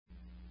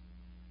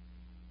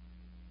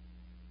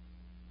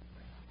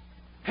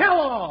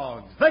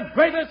the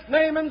greatest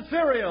name in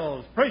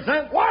cereals,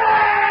 present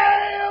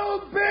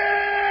Wild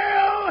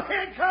Bill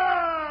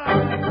Hickok!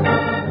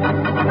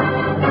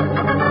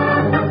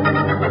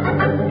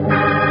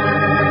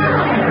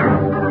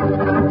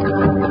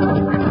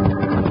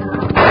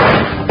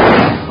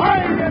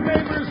 Hiya,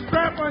 neighbors,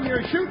 strap on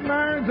your shooting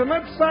irons and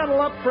let's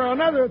saddle up for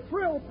another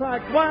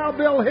thrill-packed Wild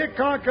Bill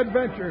Hickok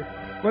adventure.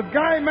 With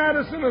Guy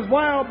Madison as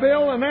Wild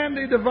Bill and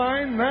Andy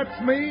Devine,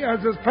 that's me,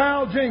 as his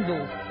pal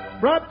Jingles.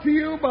 Brought to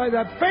you by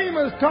that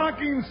famous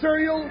talking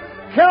cereal,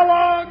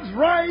 Kellogg's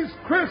Rice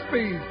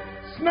Krispies.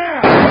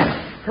 Snap,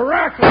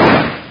 crackle,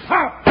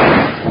 pop.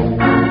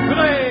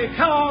 Today,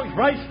 Kellogg's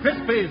Rice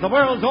Krispies, the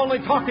world's only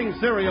talking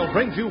cereal,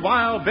 brings you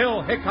Wild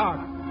Bill Hickok.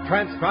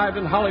 Transcribed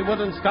in Hollywood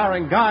and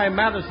starring Guy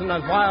Madison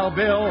as Wild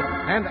Bill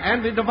and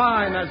Andy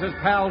Devine as his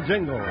pal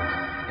Jingles.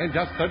 In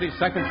just 30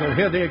 seconds, you'll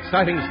hear the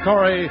exciting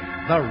story,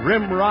 The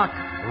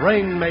Rimrock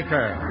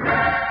Rainmaker.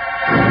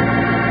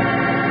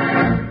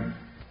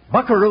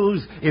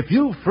 Buckaroos, if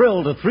you've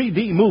thrilled to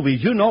 3D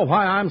movies, you know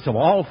why I'm so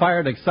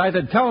all-fired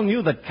excited telling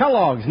you that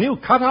Kellogg's new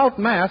cutout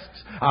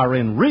masks are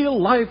in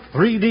real-life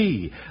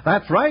 3D.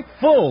 That's right,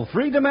 full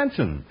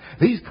 3-dimension.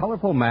 These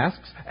colorful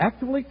masks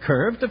actually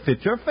curve to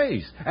fit your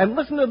face. And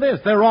listen to this,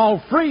 they're all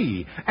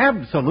free,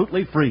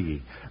 absolutely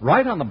free.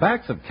 Right on the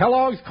backs of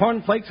Kellogg's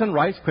Corn Flakes and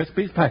Rice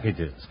Krispies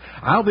packages.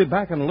 I'll be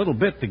back in a little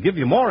bit to give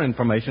you more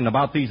information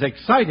about these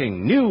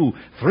exciting new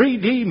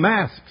 3D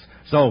masks.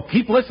 So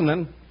keep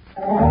listening.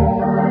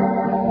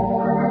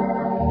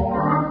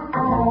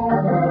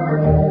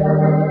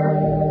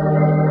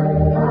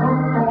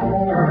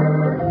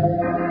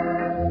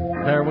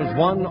 There was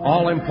one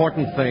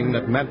all-important thing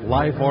that meant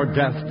life or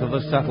death to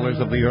the settlers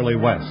of the early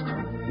West: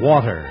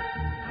 water.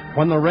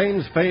 When the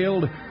rains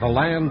failed, the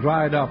land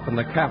dried up and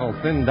the cattle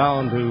thinned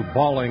down to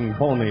bawling,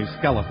 bony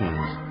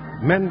skeletons.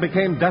 Men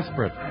became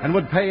desperate and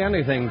would pay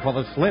anything for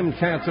the slim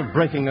chance of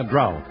breaking a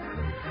drought.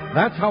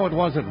 That's how it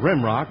was at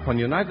Rimrock when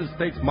United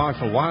States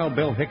Marshal Wild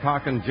Bill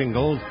Hickok and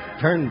Jingles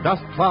turned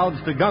dust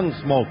clouds to gun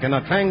smoke in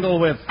a tangle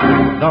with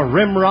the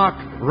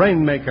Rimrock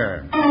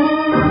Rainmaker.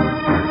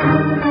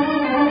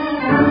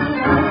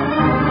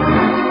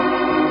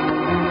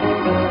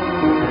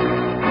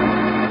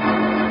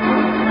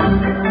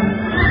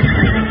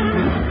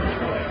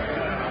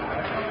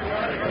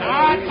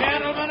 Now,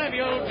 gentlemen, if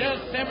you'll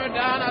just simmer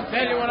down, I'll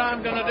tell you what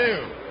I'm going to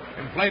do.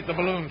 Inflate the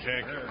balloon,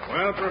 Chick.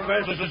 Well,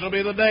 Professor, This will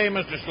be the day,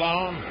 Mr.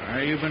 Sloan.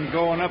 you've been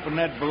going up in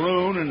that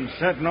balloon and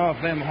setting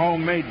off them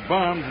homemade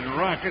bombs and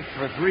rockets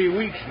for 3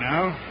 weeks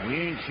now. We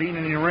ain't seen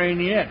any rain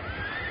yet.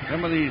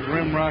 Some of these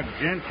Rimrock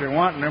gents are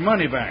wanting their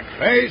money back.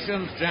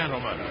 Patience,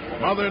 gentlemen.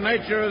 Mother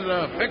Nature is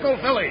a fickle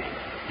filly.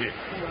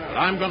 But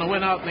I'm going to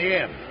win out in the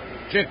end.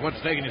 Chick,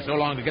 what's taking you so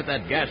long to get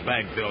that gas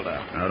bag filled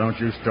up? Now, don't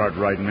you start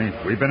writing me.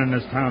 We've been in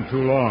this town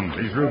too long.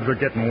 These rubes are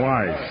getting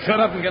wise. Shut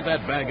up and get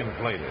that bag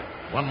inflated.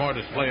 One more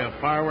display of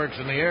fireworks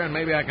in the air, and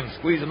maybe I can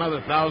squeeze another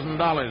 $1,000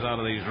 out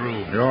of these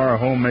rubes. Your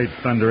homemade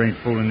thunder ain't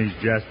fooling these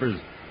Jaspers.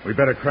 We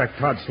better crack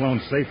Todd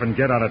Sloan safe and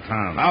get out of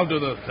town. I'll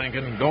do the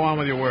thinking. Go on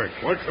with your work.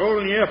 What's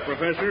holding you up,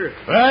 Professor?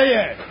 Well,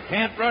 yes.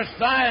 Can't rush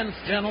science,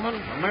 gentlemen.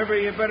 Remember,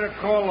 you better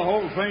call the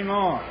whole thing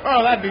off.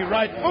 Oh, that'd be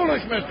right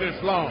foolish, Mr.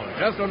 Sloan.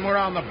 Just when we're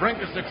on the brink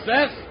of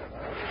success.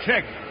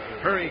 Chick,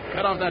 hurry,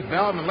 cut off that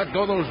valve and let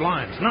go those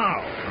lines.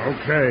 Now.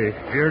 Okay,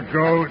 here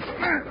goes.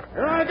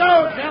 Here I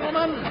go,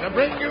 gentlemen, to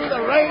bring you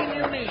the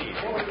rain you need.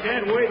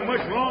 Can't wait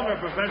much longer,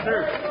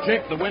 Professor.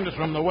 Chick, the wind is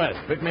from the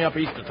west. Pick me up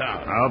east of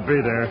town. I'll be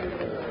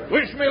there.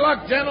 Wish me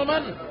luck,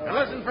 gentlemen, and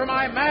listen for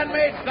my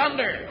man-made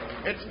thunder.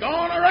 It's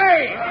going to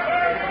rain.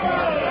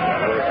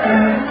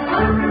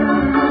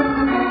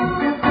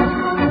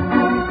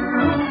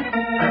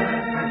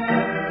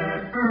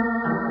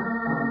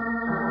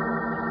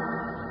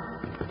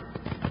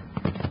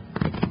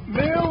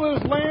 Bill,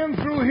 this land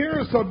through here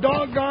is so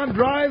doggone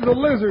dry, the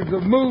lizards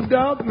have moved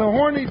out and the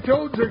horny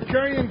toads are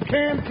carrying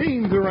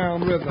canteens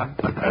around with them.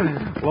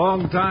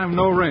 Long time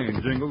no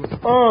rain, Jingles.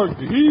 Oh,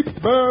 heap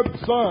bad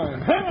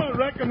sign. I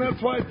reckon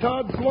that's why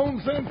Todd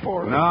Sloan sent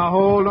for us. Now,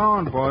 hold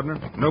on, partner.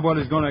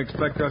 Nobody's going to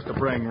expect us to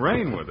bring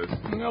rain with us.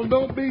 Well,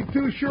 don't be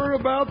too sure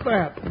about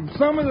that.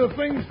 Some of the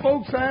things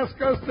folks ask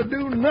us to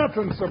do,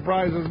 nothing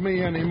surprises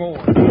me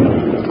anymore.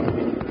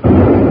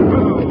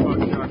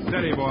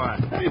 Steady, boy.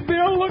 Hey,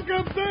 Bill, look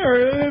up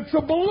there. It's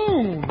a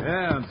balloon.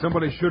 Yeah, and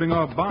somebody's shooting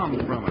off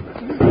bombs from it.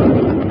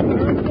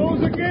 There it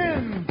goes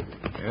again.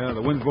 Yeah,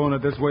 the wind's blowing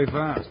it this way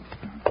fast.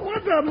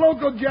 What's that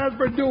local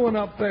Jasper doing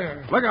up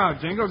there? Look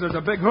out, Jingles. There's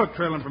a big hook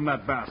trailing from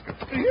that basket.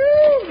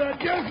 Phew, that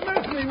just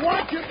missed me.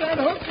 Watch it. That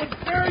hook would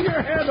tear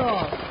your head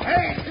off.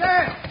 Hey,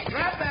 Chick,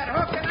 grab that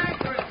hook and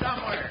anchor it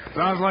somewhere.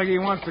 Sounds like he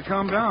wants to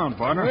come down,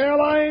 partner.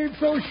 Well, I ain't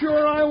so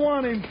sure I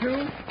want him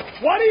to.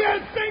 What do you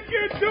think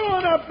you're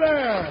doing up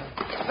there?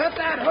 Set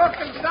that hook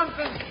in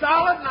something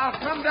solid, and I'll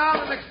come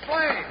down and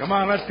explain. Come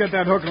on, let's get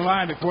that hook and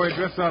line before he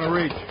drifts out of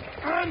reach.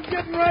 I'm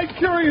getting right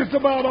curious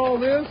about all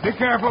this. Be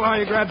careful how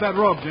you grab that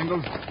rope,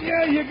 Jingles.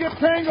 Yeah, you get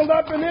tangled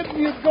up in it and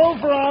you go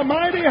for a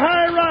mighty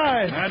high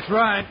ride. That's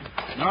right.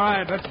 All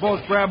right, let's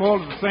both grab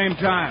hold at the same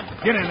time.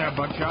 Get in there,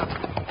 Buckshot.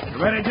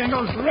 Ready,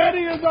 Jingles?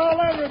 Ready as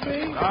I'll ever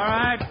be. All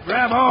right,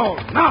 grab hold.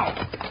 Now!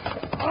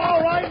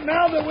 All right,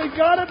 now that we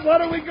got it, what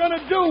are we going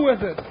to do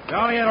with it?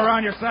 Dolly it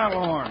around your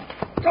saddle horn.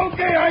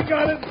 Okay, I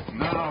got it.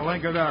 Now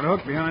link of that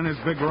hook behind this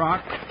big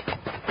rock.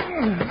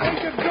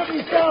 Make it good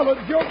and solid.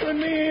 Joker and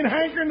me ain't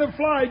hankering to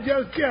fly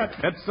just yet.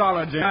 It's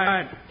solid, Jing. All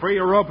right, free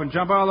your rope and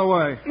jump out of the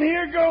way.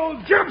 Here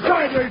goes. Jump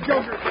sideways,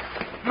 Joker.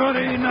 Good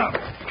enough.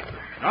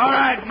 All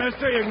right,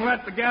 mister, you can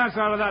let the gas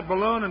out of that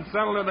balloon and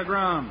settle to the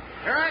ground.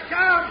 Here I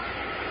come.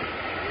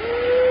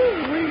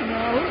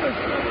 Now, who'd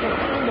expect to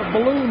find a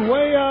balloon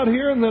way out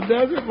here in the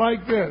desert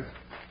like this?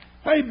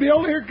 Hey,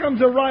 Bill, here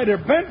comes a rider,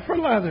 bent for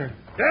leather.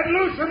 Get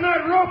loose from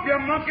that rope, you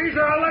monkeys,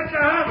 or I'll let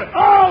you have it.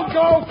 I'll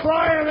go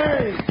flying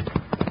A.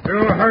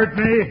 You hurt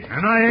me,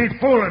 and I ain't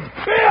fooling.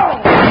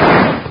 Bill!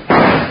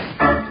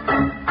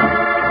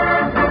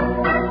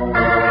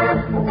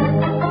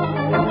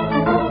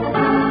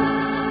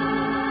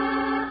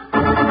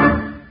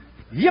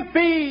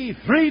 Yippee!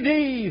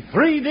 3D,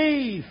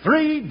 3D,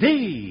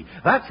 3D.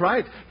 That's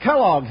right.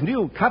 Kellogg's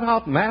new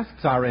cutout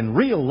masks are in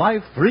real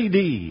life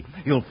 3D.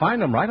 You'll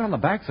find them right on the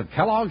backs of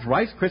Kellogg's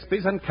Rice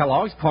Krispies and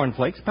Kellogg's Corn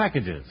Flakes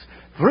packages.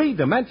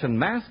 3-dimension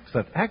masks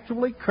that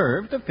actually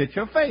curve to fit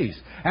your face.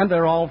 And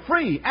they're all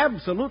free,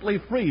 absolutely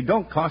free.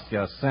 Don't cost you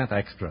a cent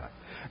extra.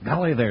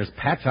 Golly, there's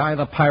Patch Eye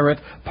the Pirate,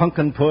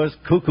 Pumpkin Puss,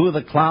 Cuckoo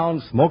the Clown,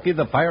 Smokey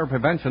the Fire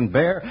Prevention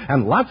Bear,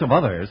 and lots of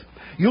others.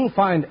 You'll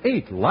find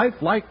 8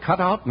 lifelike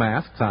cutout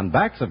masks on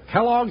backs of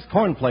Kellogg's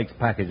Corn Flakes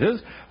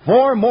packages,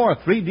 4 more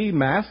 3D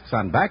masks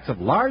on backs of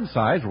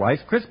large-size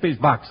Rice Krispies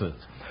boxes.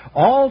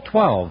 All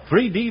 12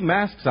 3D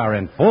masks are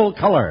in full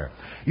color.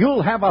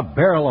 You'll have a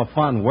barrel of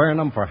fun wearing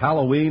them for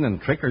Halloween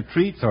and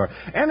trick-or-treats or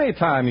any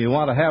time you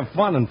want to have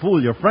fun and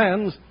fool your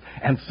friends.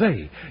 And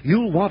say,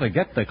 you'll want to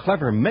get the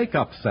clever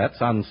makeup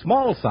sets on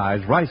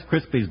small-size Rice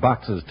Krispies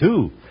boxes,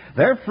 too.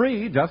 They're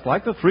free, just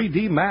like the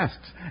 3D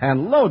masks,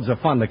 and loads of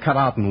fun to cut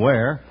out and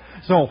wear.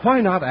 So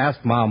why not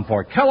ask Mom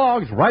for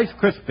Kellogg's Rice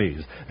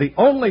Krispies, the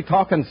only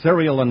talking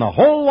cereal in the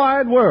whole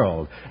wide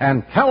world,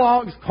 and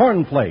Kellogg's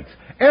Corn Flakes,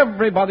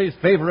 everybody's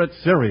favorite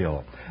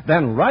cereal.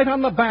 Then right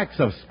on the backs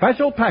of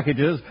special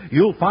packages,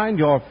 you'll find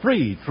your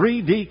free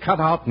 3D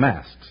cutout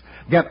masks.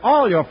 Get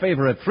all your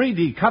favorite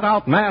 3D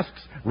cutout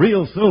masks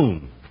real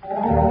soon.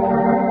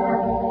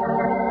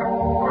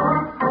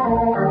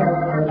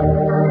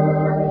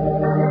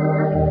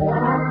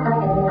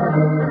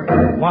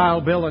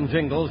 Wild Bill and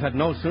Jingles had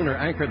no sooner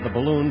anchored the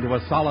balloon to a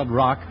solid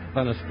rock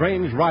than a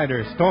strange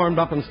rider stormed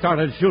up and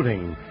started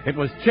shooting. It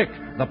was Chick,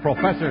 the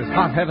professor's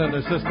hot-headed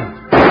assistant.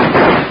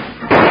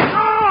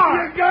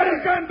 You got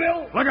his gun,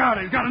 Bill. Look out,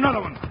 he's got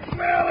another one.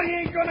 Well, he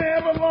ain't going to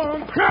have it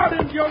long. Crowd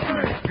him,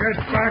 Joker. Get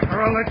back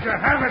or I'll let you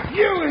have it.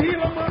 You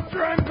Gila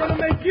monster, I'm going to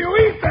make you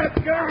eat that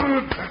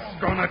gun.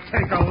 It's going to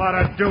take a lot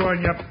of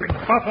doing, you big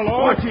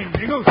buffalo. Watch him,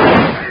 Jingles.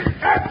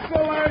 That's the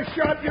last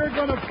shot you're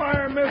going to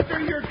fire, mister.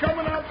 You're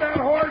coming out that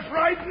horse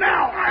right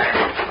now.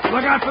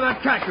 Look out for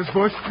that cactus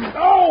bush.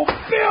 Oh,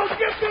 Bill,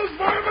 get this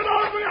varmint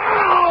off me.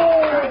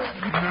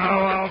 Ow!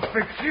 Now I'll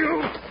fix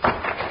you.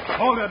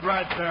 Hold it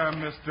right there,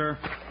 mister.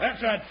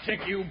 That's a Chick,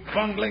 you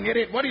bungling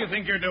idiot. What do you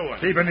think you're doing?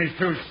 Keeping these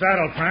 2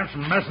 saddle tramps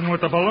from messing with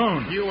the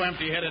balloon. You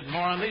empty-headed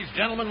moron. These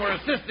gentlemen were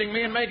assisting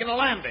me in making a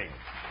landing.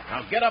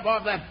 Now get up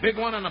off that big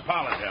one and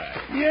apologize.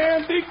 Yeah,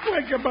 and be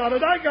quick about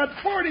it. I got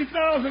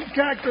 40,000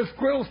 cactus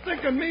quills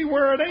sticking me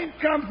where it ain't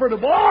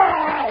comfortable.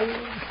 Ow!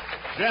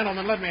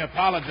 Gentlemen, let me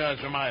apologize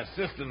for my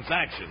assistant's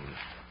actions.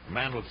 A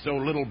man with so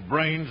little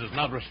brains is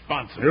not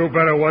responsible. You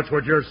better watch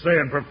what you're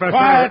saying, Professor.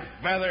 Quiet,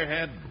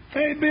 featherhead.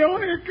 Hey, Bill,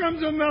 here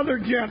comes another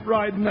gent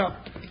riding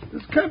up.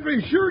 This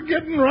country's sure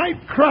getting right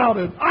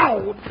crowded.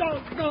 Ow!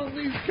 Doggone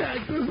these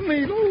cactus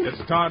needles.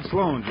 It's Todd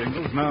Sloan,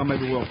 Jingles. Now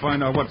maybe we'll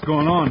find out what's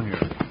going on here.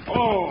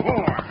 Oh,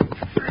 well,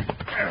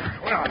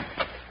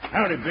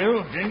 howdy,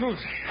 Bill, Jingles.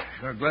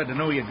 So glad to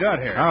know you got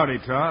here. Howdy,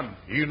 Todd.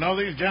 You know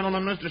these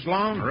gentlemen, Mr.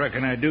 Sloan? I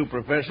reckon I do,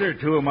 Professor.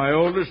 2 of my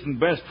oldest and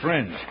best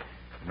friends.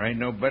 There ain't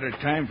no better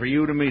time for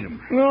you to meet them.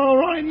 No,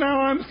 right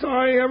now I'm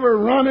sorry I ever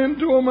run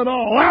into them at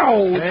all.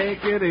 Ow!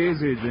 Take it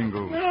easy,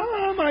 Jingles.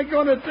 How am I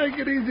going to take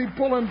it easy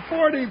pulling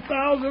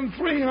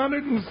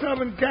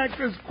 40,307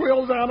 cactus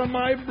quills out of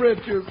my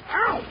britches?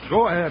 Ow!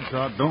 Go ahead,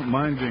 Todd. Don't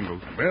mind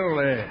Jingles. Bill,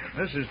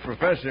 this is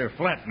Professor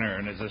Flatner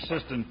and his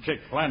assistant, Chick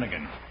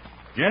Flanagan.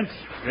 Gents,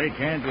 shake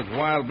hands with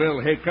Wild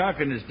Bill Hickok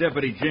and his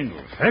deputy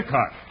Jingles.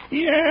 Hickok.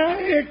 Yeah,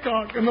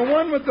 Hickok, and the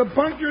one with the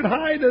punctured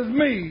hide is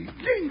me,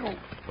 Jingle.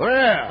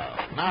 Well,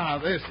 now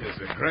this is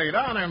a great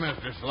honor,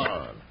 Mr.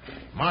 Sloan.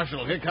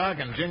 Marshal Hickok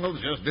and Jingles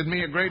just did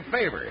me a great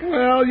favor.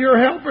 Well, your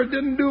helper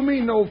didn't do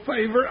me no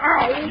favor.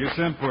 Ow! You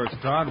sent for us,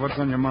 Todd. What's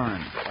on your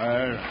mind?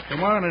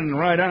 Come on and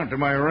ride out to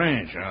my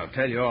ranch. I'll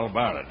tell you all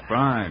about it.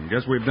 Fine.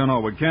 Guess we've done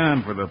all we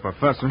can for the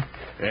professor.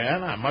 Yeah,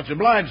 and I'm much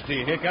obliged to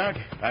you, Hickok.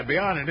 I'd be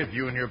honored if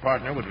you and your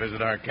partner would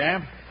visit our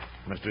camp.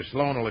 Mr.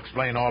 Sloan will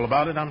explain all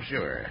about it, I'm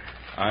sure.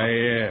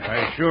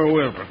 I sure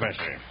will,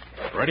 Professor.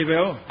 Ready,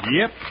 Bill?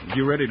 Yep.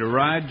 You ready to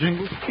ride,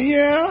 Jingles?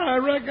 Yeah, I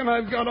reckon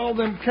I've got all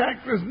them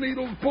cactus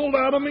needles pulled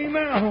out of me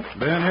now.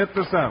 Then hit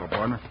the saddle,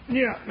 partner.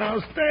 Yeah, now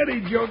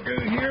steady, Joker.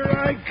 Here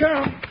I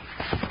come.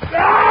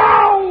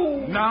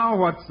 Ow! Now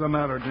what's the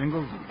matter,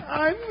 Jingles?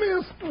 I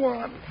missed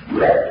one.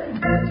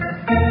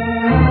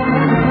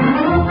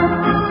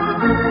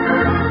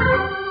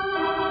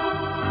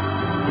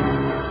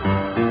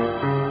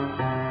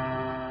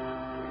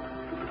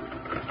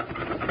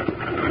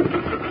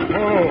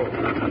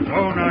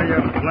 Oh, now, you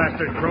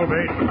blasted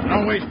probate.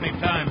 Don't waste any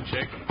time,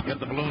 Chick. Get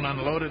the balloon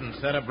unloaded and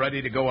set up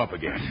ready to go up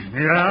again.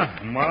 Yeah?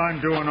 And while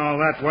I'm doing all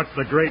that, what's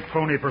the great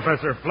phony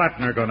Professor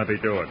Flatner going to be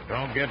doing?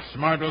 Don't get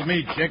smart with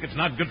me, Chick. It's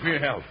not good for your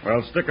health.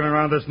 Well, sticking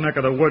around this neck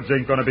of the woods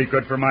ain't going to be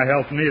good for my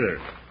health neither.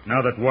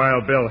 Now that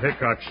Wild Bill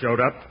Hickok showed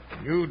up.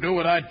 You do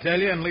what I tell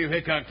you and leave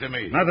Hickok to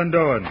me. Nothing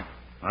doing.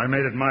 I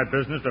made it my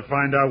business to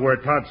find out where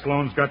Todd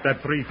Sloan's got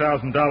that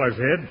 $3,000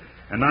 hid,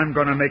 and I'm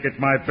going to make it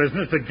my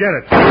business to get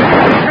it.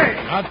 Hey!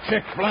 Now,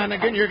 Chick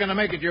Flanagan, you're going to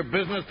make it your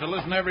business to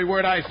listen to every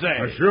word I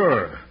say.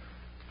 Sure.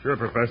 Sure,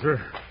 Professor.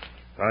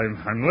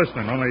 I'm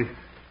listening, only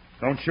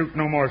don't shoot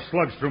no more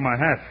slugs through my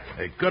hat.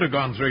 They could have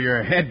gone through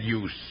your head,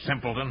 you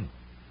simpleton.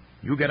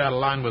 You get out of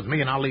line with me,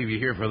 and I'll leave you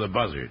here for the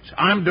buzzards.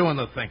 I'm doing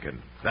the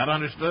thinking. That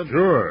understood?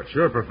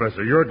 Sure,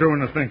 Professor. You're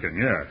doing the thinking.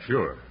 Yeah,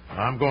 sure.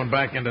 I'm going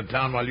back into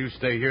town while you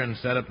stay here and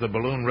set up the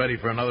balloon ready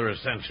for another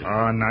ascension.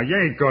 Oh, now, you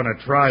ain't going to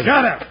try...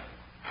 Shut up!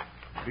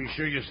 Be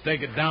sure you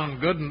stake it down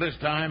good, and this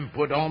time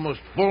put almost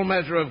full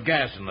measure of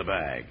gas in the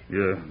bag.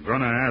 You going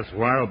to ask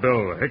Wild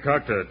Bill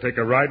Hickok to take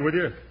a ride with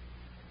you?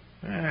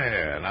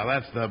 Yeah, now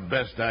that's the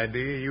best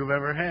idea you've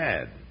ever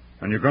had.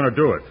 And you're going to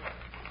do it.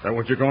 Is that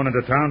what you're going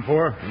into town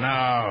for?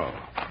 No.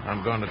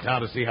 I'm going to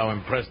town to see how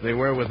impressed they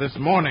were with this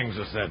morning's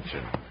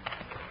ascension.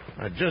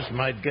 I just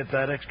might get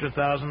that extra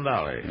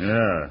 $1,000.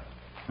 Yeah.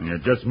 And you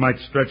just might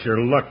stretch your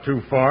luck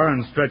too far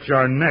and stretch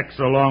our necks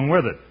along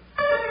with it.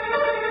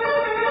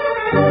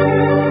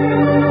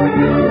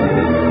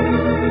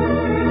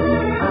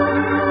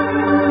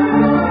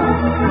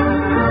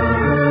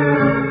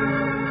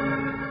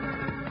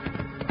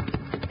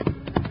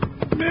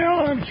 Bill,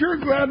 I'm sure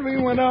glad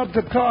we went out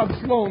to Todd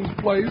Sloan's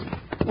place.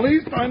 At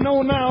least I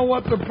know now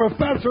what the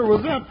professor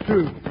was up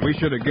to. We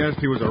should have guessed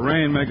he was a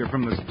rainmaker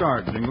from the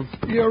start, Jingles.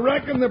 You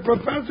reckon the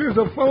professor's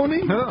a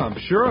phony? Yeah, I'm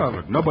sure of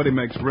it. Nobody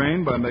makes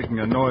rain by making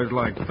a noise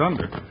like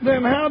thunder.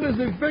 Then how does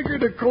he figure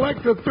to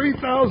collect the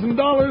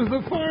 $3,000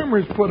 the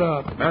farmers put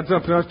up? That's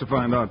up to us to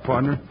find out,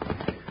 partner.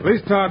 At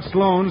least Todd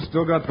Sloan's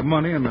still got the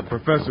money and the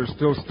professor's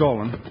still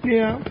stolen.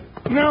 Yeah.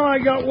 Now I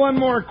got one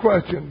more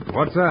question.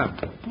 What's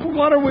that?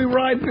 What are we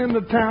riding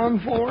into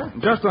town for?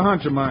 Just a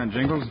hunch of mine,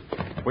 Jingles.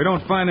 If we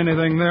don't find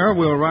anything there,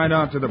 we'll ride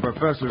out to the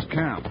professor's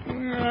camp.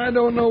 I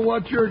don't know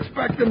what you're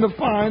expecting to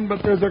find,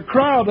 but there's a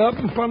crowd up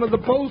in front of the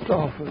post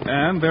office.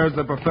 And there's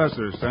the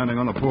professor standing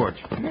on the porch.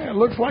 Yeah, it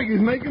looks like he's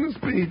making a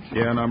speech.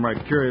 Yeah, and I'm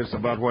right curious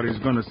about what he's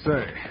going to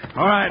say.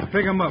 All right,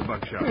 pick him up,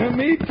 Buckshot. Yeah,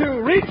 me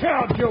too. Reach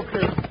out,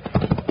 Joker.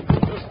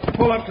 Just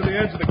pull up to the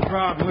edge of the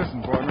crowd and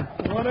listen, partner.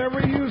 Whatever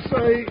you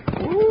say.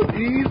 Ooh,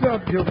 ease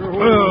up, Joker.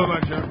 Oh,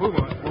 Buckshot. Move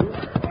on.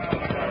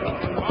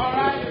 All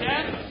right,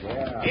 gents.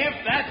 If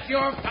that's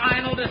your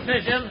final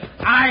decision,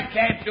 I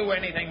can't do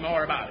anything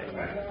more about it.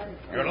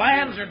 Your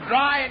lands are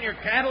dry and your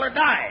cattle are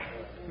dying.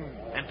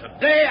 And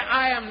today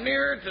I am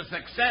nearer to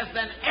success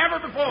than ever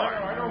before.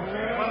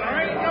 Well,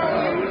 there ain't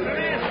no use in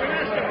asking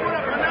us to put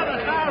up another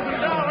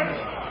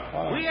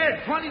 $1,000. We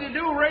had plenty to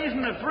do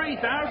raising the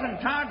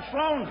 $3,000 Todd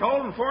Sloan's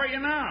holding for you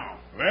now.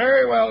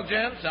 Very well,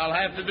 gents. I'll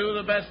have to do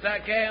the best I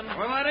can.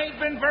 Well, that ain't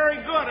been very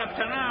good up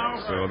to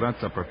now. So that's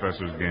the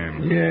professor's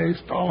game. Yeah, he's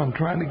stalling,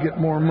 trying to get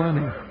more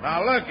money.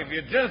 Now, look, if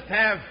you just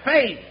have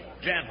faith,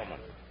 gentlemen,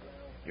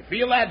 you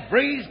feel that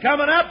breeze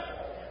coming up,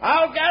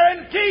 I'll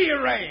guarantee you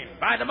rain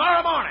by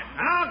tomorrow morning.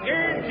 I'll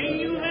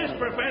guarantee you this,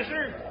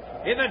 Professor.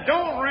 If it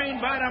don't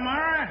rain by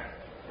tomorrow,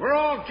 we're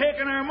all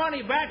taking our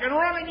money back and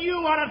running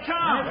you out of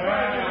town.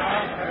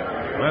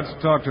 Let's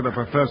talk to the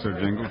professor,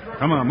 Jingles.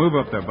 Come on, move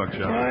up there,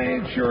 Buckshot. I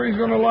ain't sure he's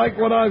going to like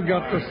what I've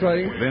got to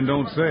say. Then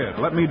don't say it.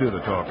 Let me do the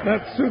talking.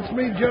 That suits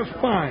me just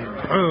fine.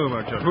 Oh,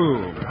 Buckshot.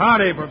 Ooh.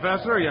 Howdy,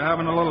 Professor. You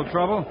having a little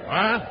trouble?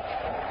 Huh?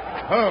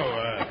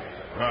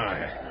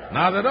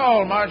 Not at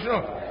all,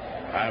 Marshal.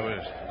 I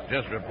was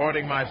just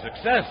reporting my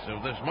success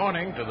of this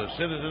morning to the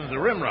citizens of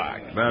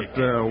Rimrock.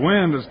 That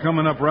wind is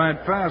coming up right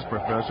fast,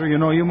 Professor. You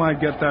know, you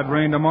might get that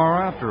rain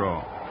tomorrow after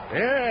all.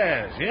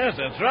 Yes,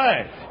 that's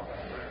right.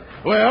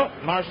 Well,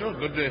 Marshal,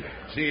 good to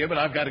see you, but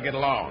I've got to get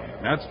along.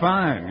 That's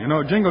fine. You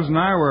know, Jingles and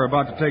I were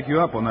about to take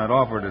you up on that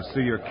offer to see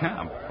your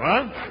camp.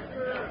 What?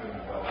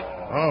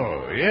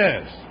 Oh,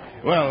 yes.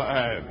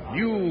 Well,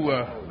 you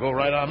go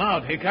right on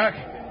out, Hickok.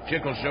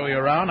 Chick will show you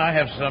around. I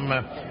have some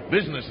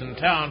business in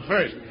town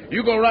first.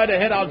 You go right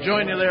ahead. I'll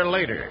join you there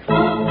later.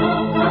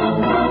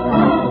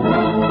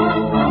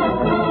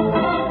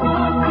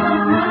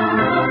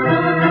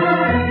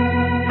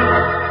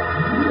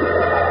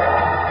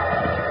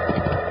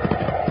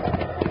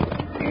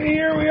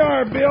 Here we are,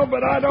 are, Bill,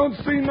 but I don't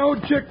see no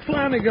Chick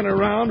Flanagan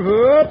around.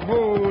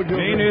 Whoop,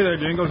 Me neither,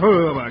 Jingles.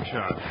 Whoa,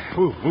 buckshot.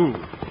 Whoo.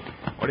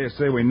 What do you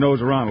say we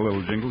nose around a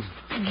little, Jingles?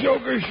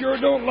 Joker sure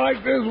don't like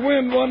this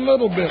wind one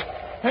little bit.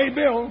 Hey,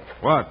 Bill.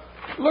 What?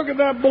 Look at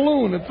that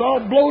balloon. It's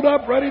all blowed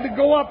up, ready to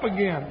go up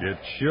again. It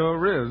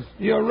sure is.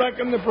 You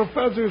reckon the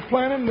professor's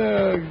planning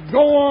to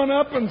go on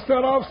up and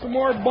set off some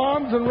more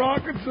bombs and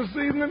rockets this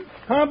evening?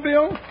 Huh,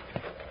 Bill?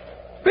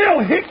 Bill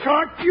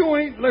Hickok, you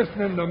ain't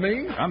listening to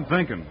me. I'm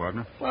thinking,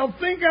 partner. Well,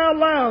 think out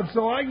loud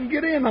so I can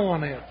get in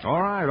on it.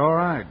 All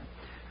right.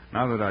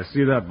 Now that I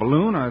see that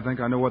balloon, I think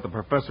I know what the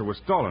professor was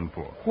stalling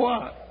for.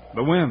 What?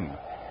 The wind.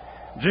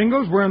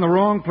 Jingles, we're in the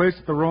wrong place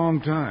at the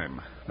wrong time.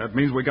 That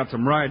means we got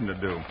some riding to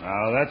do.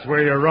 Now, that's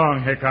where you're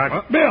wrong,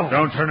 Hickok. Bill!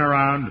 Don't turn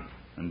around,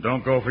 and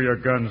don't go for your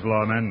guns,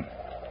 lawmen.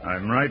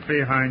 I'm right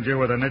behind you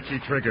with an itchy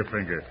trigger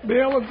finger.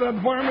 Bill, it's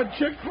that varmint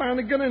Chick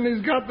Flanagan, and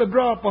he's got the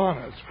drop on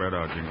us. Spread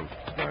out, Jingles.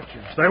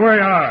 Gotcha. Stay where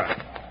you are.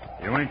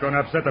 You ain't going to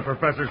upset the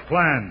professor's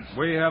plans.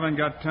 We haven't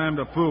got time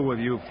to fool with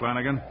you,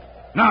 Flanagan.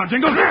 Now,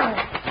 Jingles!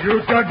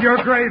 You dug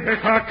your grave,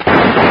 Hickok.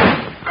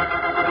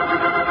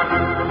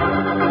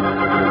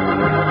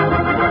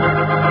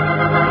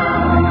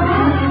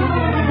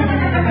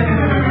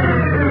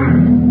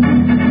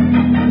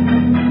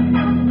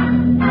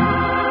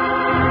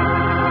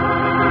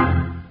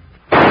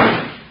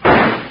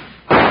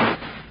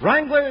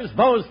 Wranglers,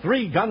 those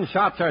 3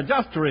 gunshots are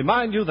just to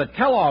remind you that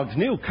Kellogg's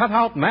new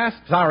cutout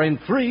masks are in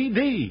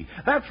 3D.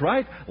 That's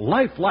right,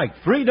 lifelike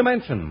 3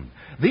 dimension.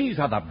 These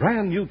are the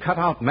brand new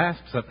cutout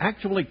masks that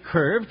actually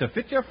curve to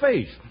fit your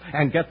face.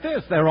 And get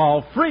this, they're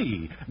all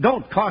free.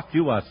 Don't cost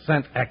you a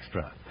cent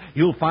extra.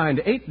 You'll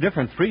find 8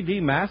 different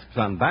 3D masks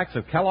on backs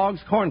of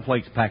Kellogg's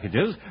cornflakes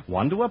packages,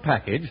 1 to a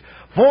package,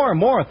 4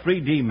 more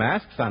 3D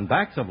masks on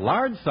backs of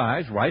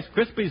large-size Rice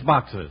Krispies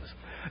boxes.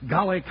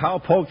 Golly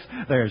cowpokes,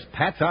 there's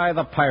Patch Eye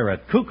the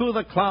Pirate, Cuckoo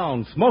the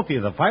Clown, Smokey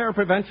the Fire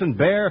Prevention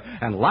Bear,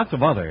 and lots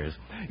of others.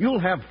 You'll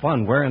have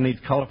fun wearing these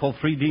colorful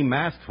 3D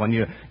masks when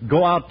you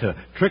go out to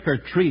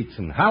trick-or-treats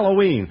and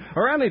Halloween,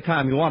 or any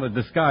time you want to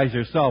disguise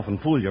yourself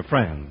and fool your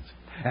friends.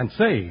 And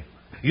say,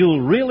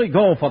 you'll really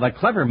go for the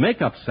clever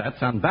makeup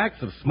sets on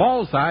backs of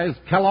small-sized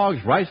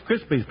Kellogg's Rice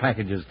Krispies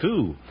packages,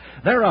 too.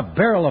 They're a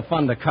barrel of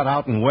fun to cut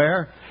out and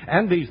wear,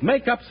 and these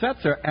makeup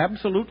sets are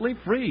absolutely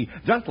free,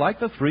 just like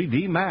the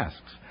 3D masks.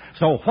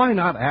 So why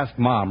not ask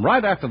Mom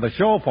right after the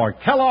show for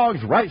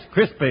Kellogg's Rice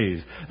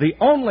Krispies, the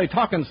only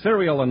talking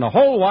cereal in the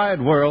whole wide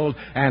world,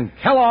 and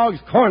Kellogg's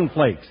Corn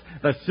Flakes,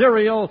 the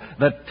cereal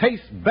that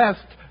tastes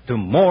best to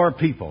more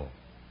people.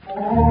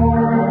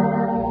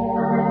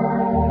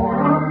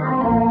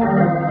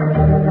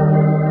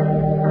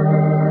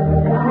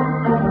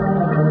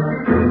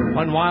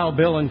 When Wild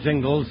Bill and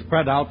Jingles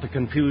spread out to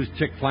confuse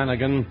Chick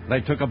Flanagan,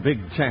 they took a big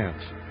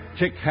chance.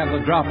 Chick had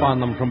the drop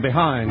on them from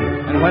behind,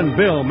 and when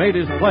Bill made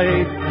his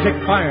play, Chick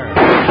fired.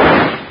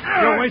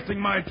 You're wasting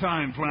my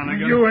time,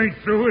 Flanagan. You ain't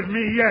through with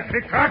me yet,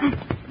 Hickok.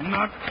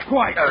 Not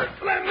quite.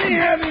 Let me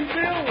have him,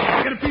 Bill.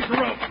 Get a piece of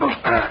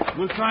rope.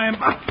 We'll tie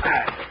him up.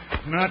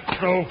 Not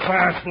so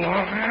fast,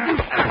 lawman.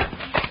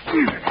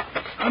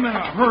 I'm in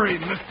a hurry,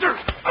 mister.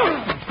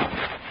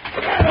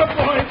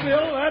 Attaboy,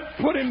 Bill. That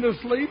put him to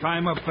sleep. Tie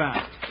him up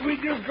fast. We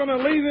just gonna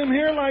leave him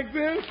here like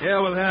this? Yeah,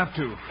 we'll have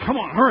to. Come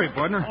on, hurry,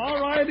 partner. All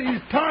right,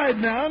 he's tied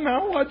now.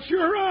 Now what's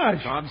your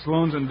rush? Todd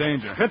Sloan's in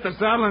danger. Hit the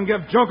saddle and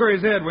give Joker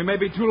his head. We may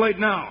be too late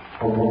now.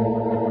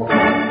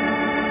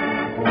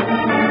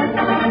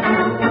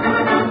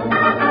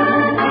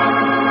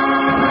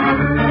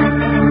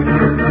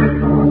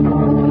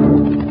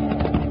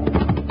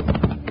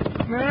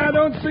 I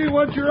don't see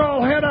what you're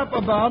all head up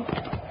about.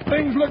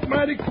 Things look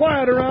mighty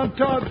quiet around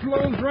Todd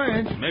Sloan's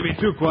ranch. Maybe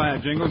too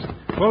quiet, Jingles.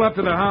 Pull up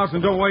to the house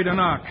and don't wait to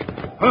knock.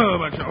 Oh,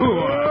 but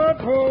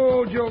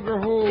Ho, Joker,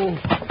 ho.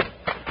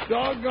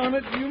 Doggone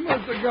it, you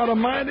must have got a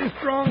mighty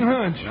strong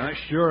hunch. I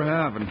sure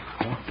have, and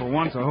for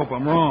once I hope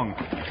I'm wrong.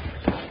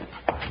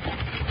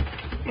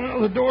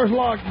 Well, the door's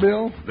locked,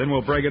 Bill. Then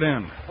we'll break it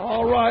in.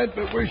 All right,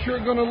 but we're sure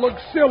going to look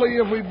silly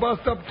if we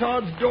bust up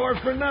Todd's door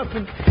for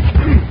nothing.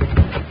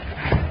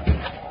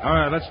 All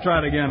right, let's try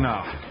it again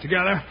now.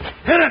 Together.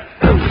 Hit it!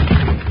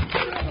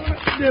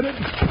 Did it.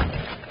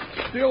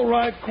 Still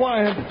right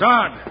quiet.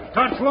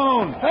 Todd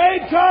Sloan. Hey,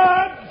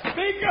 Todd!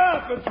 Speak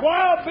up! It's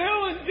Wild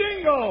Bill and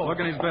Jingle! Look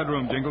in his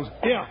bedroom, Jingles.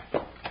 Yeah.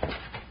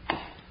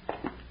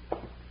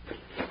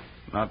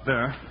 Not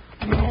there.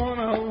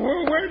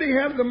 No. Where'd he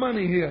have the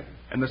money hid?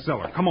 In the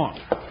cellar. Come on.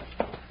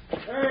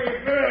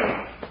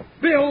 Hey,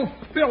 Bill!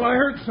 Bill, I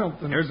heard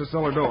something. Here's the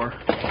cellar door.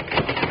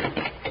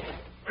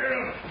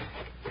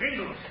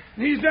 Jingles.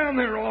 He's down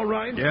there, all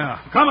right. Yeah.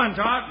 Come on,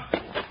 Todd.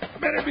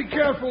 Better be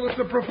careful if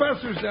the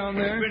professor's down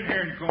there. Been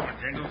here and going,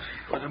 Jingles,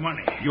 for the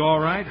money. You all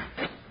right?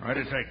 Right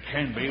as I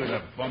can be, with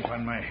a bump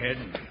on my head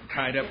and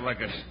tied up like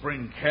a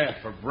spring calf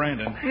for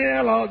Brandon.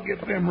 Well, I'll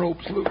get them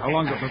ropes loose. How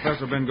long's the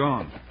professor been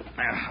gone?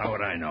 How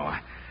would I know?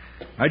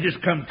 I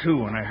just come to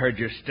when I heard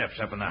your steps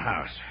up in the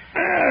house.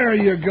 There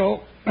you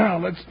go. Now,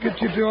 let's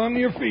get you two on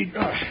your feet.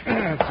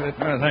 That's it.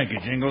 Well, thank you,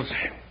 Jingles.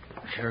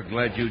 Sure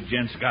glad you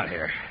gents got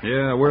here.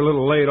 Yeah, we're a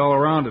little late all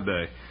around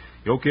today.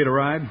 You okay to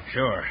ride?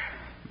 Sure.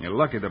 You're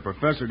lucky the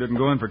professor didn't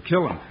go in for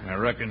killing. I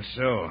reckon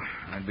so.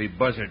 I'd be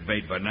buzzard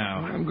bait by now.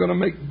 I'm going to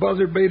make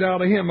buzzard bait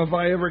out of him if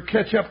I ever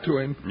catch up to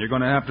him. You're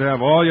going to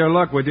have all your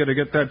luck with you to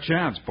get that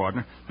chance,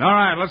 partner. All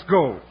right, let's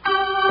go.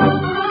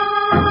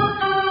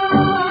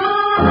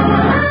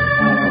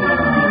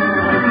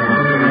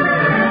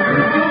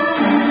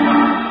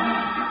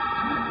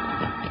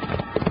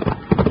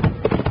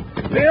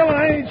 Bill,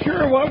 I ain't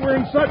sure what we're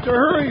in such a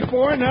hurry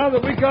for now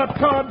that we got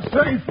Todd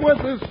safe with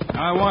us.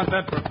 I want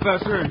that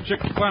professor and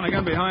Chick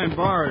Flanagan behind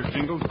bars,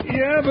 Jingles.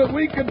 Yeah, but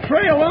we could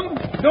trail them.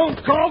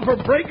 Don't call for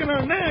breaking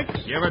our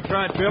necks. You ever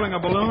tried filling a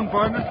balloon,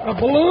 partner? A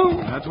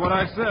balloon? That's what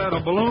I said, a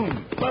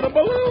balloon. But a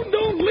balloon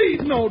don't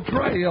leave no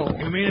trail.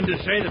 You mean to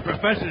say the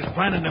professor's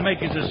planning to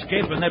make his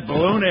escape in that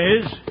balloon of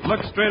his?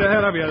 Look straight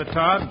ahead of you,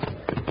 Todd.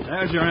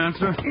 There's your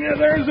answer. Yeah,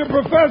 there's the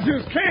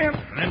professor's camp.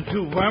 Them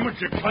two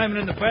varmints are climbing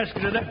in the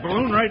basket of that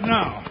balloon right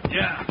now.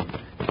 Yeah,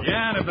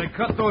 and if they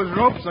cut those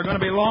ropes, they're going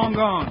to be long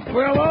gone.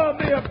 Well, I'll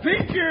be a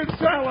pink-eared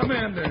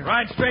salamander.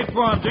 Ride straight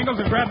for them,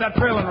 Jingles, and grab that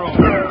trailing rope.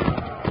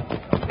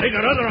 They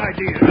got other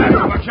ideas.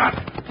 Buckshot.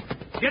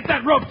 Get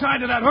that rope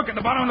tied to that hook at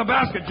the bottom of the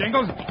basket,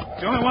 Jingles.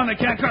 It's the only one they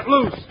can't cut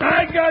loose.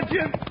 I got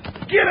you.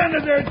 Get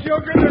under there,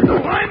 Joker. They're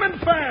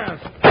climbing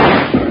fast.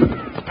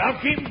 I'll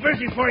keep them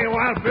busy for you,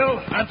 Wild Bill.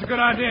 That's a good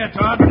idea,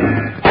 Todd.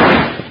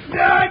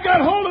 Yeah, I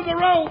got hold of the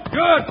rope.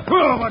 Good.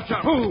 Whoa, watch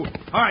out. All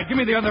right, give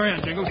me the other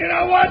end, Jingles. You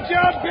know, watch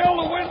out, Bill.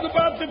 The wind's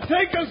about to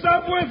take us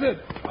up with it.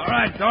 All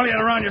right, all you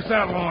around your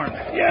saddle horn.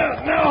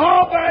 Yeah, now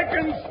haul back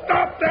and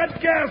stop that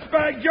gas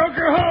bag,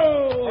 Joker.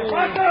 Ho!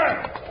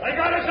 Professor, they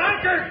got us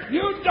anchored.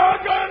 You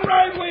doggone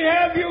right we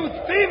have, you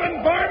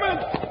thieving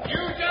varmint. You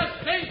just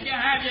think you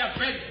have, you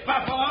big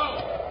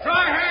buffalo.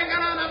 Try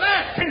hanging on to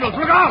this. Jingles,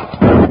 look out!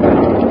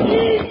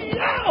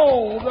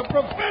 Yow! The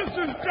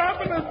professor's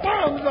dropping his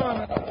bombs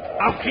on us.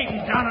 I'll keep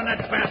him down in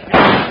that basket.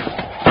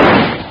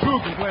 Who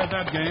can play at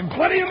that game?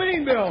 What do you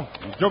mean, Bill?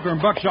 Joker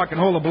and Buckshot can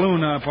hold the balloon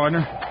now,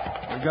 partner.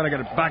 We've got to get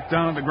it back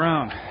down on the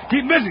ground.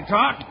 Keep busy,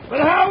 Todd. But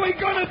how are we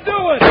going to do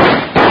it?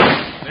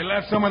 They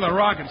left some of the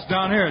rockets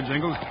down here,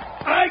 Jingles.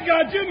 I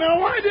got you. Now,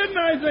 why didn't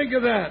I think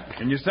of that?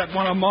 Can you set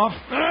one of them off?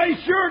 I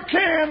sure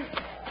can.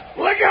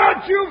 Look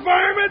out, you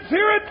varmints.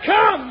 Here it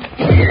comes.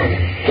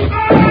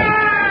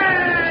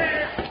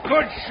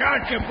 Good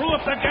shot. You blew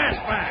up the gas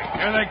bag.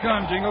 Here they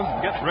come, Jingles.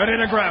 Get ready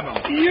to grab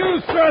them. You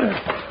said it.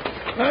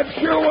 That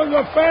sure was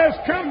a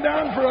fast come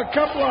down for a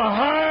couple of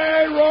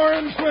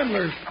high-roaring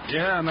swindlers.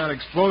 Yeah, and that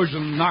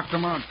explosion knocked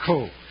them out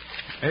cold.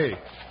 Hey,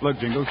 look,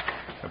 Jingles.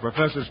 The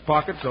professor's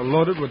pockets are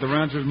loaded with the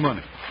rancher's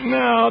money.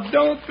 Now,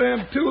 don't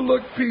them two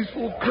look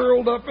peaceful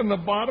curled up in the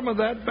bottom of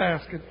that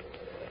basket?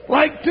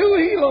 Like two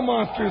Gila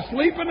monsters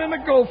sleeping in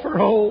a gopher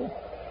hole.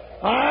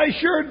 I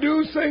sure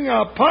do sing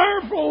a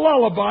powerful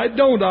lullaby,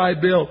 don't I,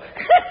 Bill?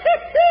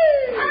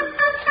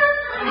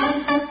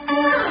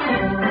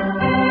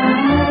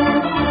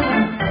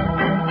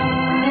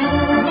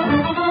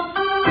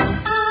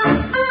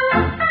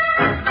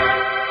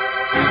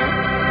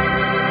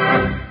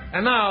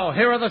 And now,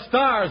 here are the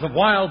stars of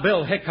Wild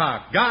Bill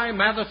Hickok, Guy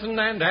Madison,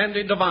 and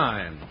Andy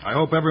Devine. I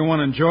hope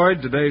everyone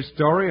enjoyed today's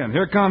story, and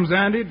here comes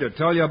Andy to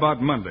tell you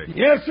about Monday.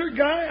 Yes, sir,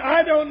 Guy.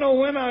 I don't know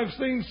when I've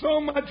seen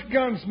so much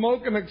gun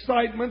smoke and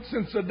excitement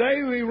since the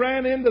day we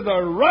ran into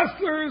the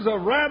rustlers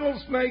of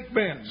Rattlesnake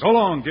Bend. So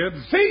long,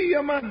 kids. See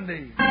you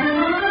Monday.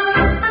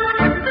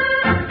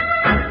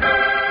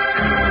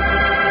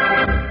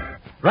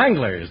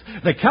 Wranglers,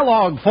 the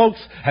Kellogg folks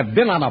have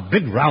been on a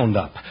big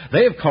roundup.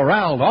 They've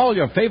corralled all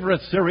your favorite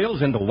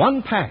cereals into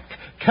one pack,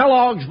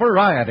 Kellogg's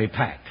Variety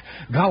Pack.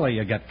 Golly,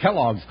 you get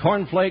Kellogg's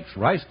Corn Flakes,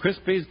 Rice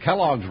Krispies,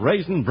 Kellogg's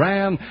Raisin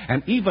Bran,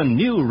 and even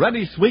new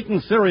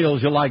ready-sweetened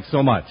cereals you like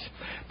so much.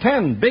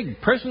 10 big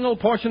personal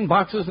portion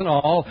boxes in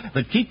all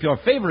that keep your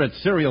favorite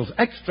cereals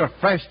extra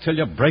fresh till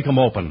you break them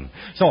open.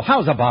 So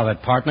how's about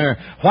it, partner?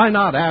 Why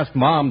not ask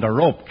Mom to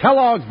rope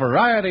Kellogg's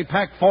Variety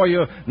Pack for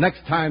you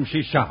next time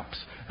she shops?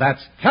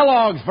 That's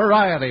Kellogg's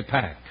Variety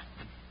Pack.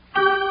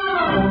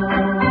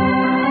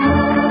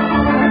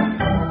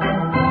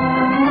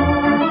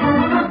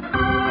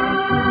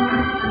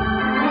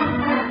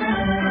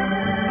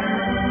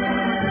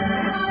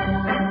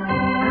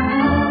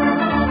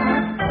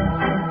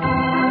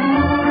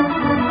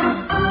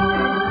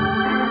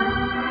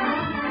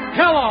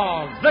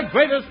 Kellogg's, the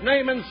greatest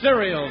name in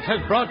cereals,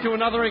 has brought you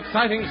another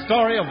exciting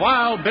story of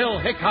Wild Bill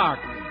Hickok,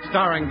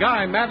 starring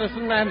Guy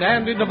Madison and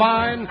Andy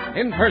Devine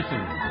in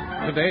person.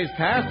 Today's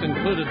cast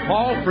included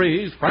Paul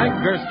Frees, Frank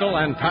Gerstle,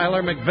 and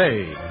Tyler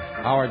McVeigh.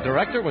 Our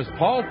director was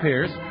Paul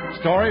Pierce,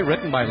 story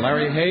written by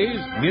Larry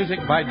Hayes, music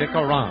by Dick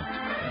Orant.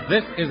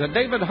 This is a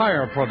David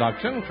Heyer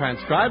production,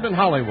 transcribed in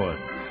Hollywood.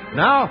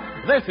 Now,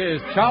 this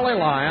is Charlie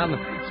Lyon,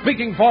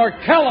 speaking for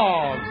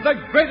Kellogg's, the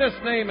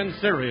greatest name in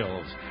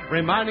cereals,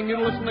 reminding you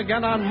to listen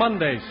again on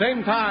Monday,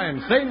 same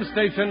time, same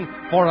station,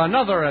 for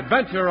another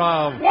adventure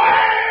of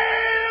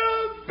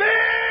Wild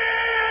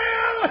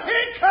Bill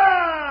Hickok!